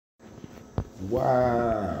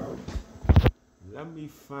Wow. Let me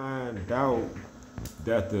find out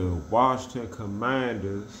that the Washington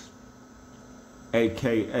Commanders,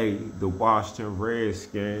 aka the Washington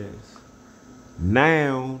Redskins,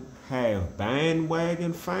 now have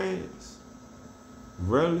bandwagon fans?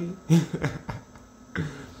 Really?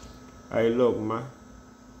 Hey, look, man.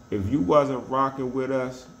 If you wasn't rocking with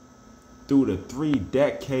us through the 3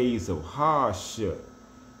 decades of hardship,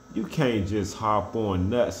 you can't just hop on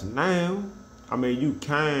nuts now. I mean, you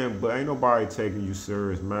can, but ain't nobody taking you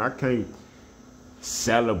serious, man. I can't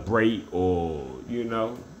celebrate or,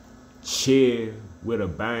 cheer with a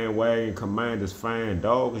Bandwagon Commanders fan,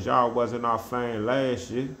 dog, because y'all wasn't our fan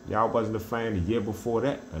last year. Y'all wasn't a fan the year before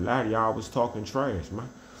that. A lot of y'all was talking trash, man.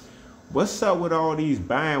 What's up with all these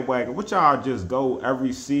bandwagon? What y'all just go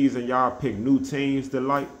every season, y'all pick new teams to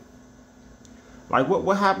like? Like,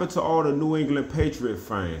 what happened to all the New England Patriot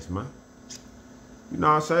fans, man? You know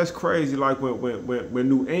what I'm saying? It's crazy. Like, when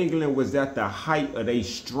New England was at the height of their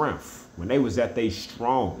strength, when they was at their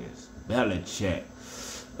strongest, Belichick,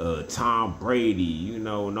 Tom Brady, and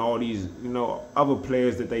all these, other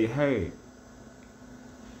players that they had.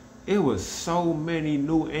 It was so many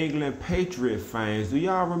New England Patriot fans. Do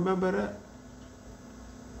y'all remember that?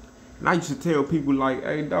 And I used to tell people like,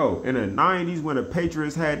 hey, dog, in the 90s when the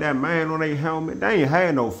Patriots had that man on their helmet, they ain't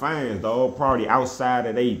had no fans, dog, probably outside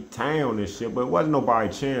of their town and shit, but it wasn't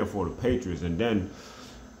nobody cheering for the Patriots. And then,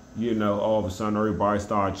 all of a sudden everybody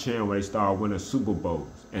started cheering when they started winning Super Bowls.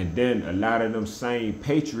 And then a lot of them same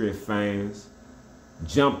Patriot fans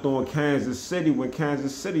jumped on Kansas City when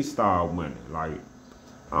Kansas City started winning. Like,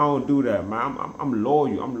 I don't do that, man. I'm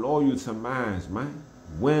loyal. I'm loyal to mine, man.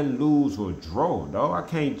 Win, lose, or draw, dog. I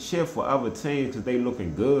can't cheer for other teams because they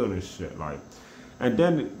looking good and shit. Like, and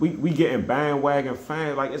then we getting bandwagon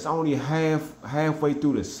fans. Like, it's only halfway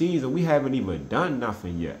through the season. We haven't even done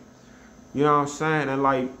nothing yet. You know what I'm saying? And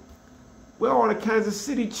like, where all the Kansas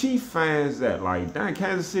City Chiefs fans at? Like, damn,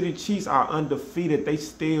 Kansas City Chiefs are undefeated. They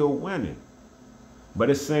still winning. But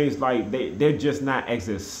it seems like they're just not as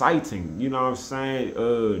exciting. You know what I'm saying?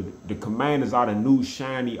 The Commanders are the new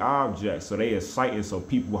shiny object. So they exciting, so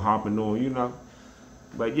people hopping on,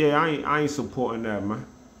 But yeah, I ain't supporting that, man.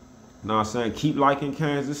 You know what I'm saying? Keep liking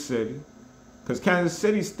Kansas City. Because Kansas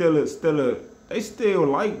City they still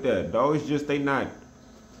like that, though. It's just they not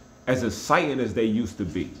as exciting as they used to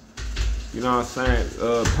be. You know what I'm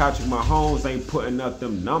saying? Patrick Mahomes ain't putting up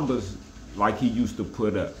them numbers like he used to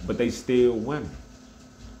put up. But they still winning.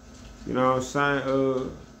 You know what I'm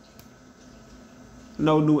saying?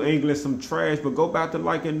 No, New England some trash, but go back to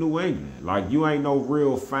liking New England. Like, you ain't no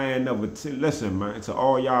real fan of a team. Listen, man, to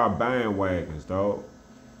all y'all bandwagons, dog.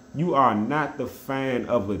 You are not the fan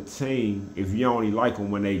of a team if you only like them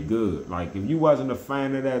when they good. Like, if you wasn't a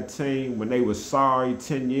fan of that team when they was sorry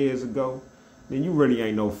 10 years ago, then you really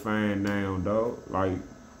ain't no fan now, dog. Like,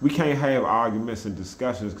 we can't have arguments and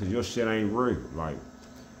discussions because your shit ain't real. Like,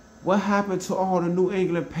 what happened to all the New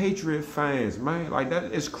England Patriot fans, man? Like,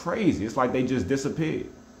 that is crazy. It's like they just disappeared.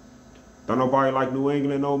 Don't nobody like New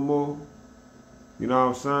England no more. You know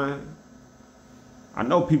what I'm saying? I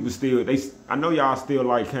know people still, I know y'all still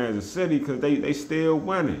like Kansas City because they still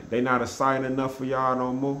winning. They not exciting enough for y'all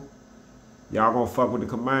no more. Y'all gonna fuck with the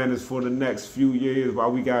Commanders for the next few years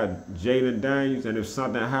while we got Jayden, and if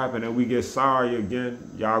something happen and we get sorry again,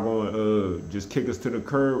 y'all gonna just kick us to the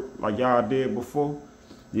curb like y'all did before.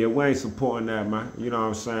 Yeah, we ain't supporting that, man. You know what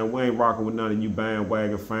I'm saying? We ain't rocking with none of you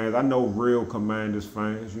bandwagon fans. I know real Commanders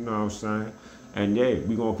fans, you know what I'm saying? And yeah,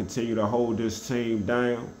 we gonna continue to hold this team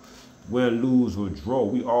down. Win, lose, or draw,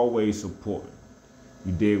 we always support.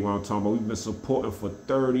 You dig what I'm talking about? We've been supporting for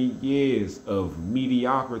 30 years of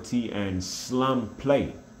mediocrity and slum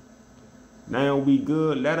play. Now we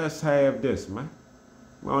good. Let us have this, man.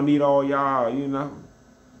 We don't need all y'all,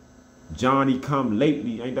 Johnny come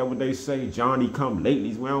lately. Ain't that what they say? Johnny come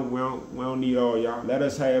lately. We don't need all y'all. Let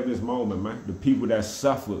us have this moment, man. The people that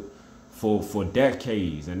suffered for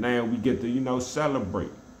decades. And now we get to, celebrate.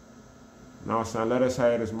 You know what I'm saying? Let us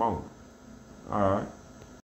have this moment. All right.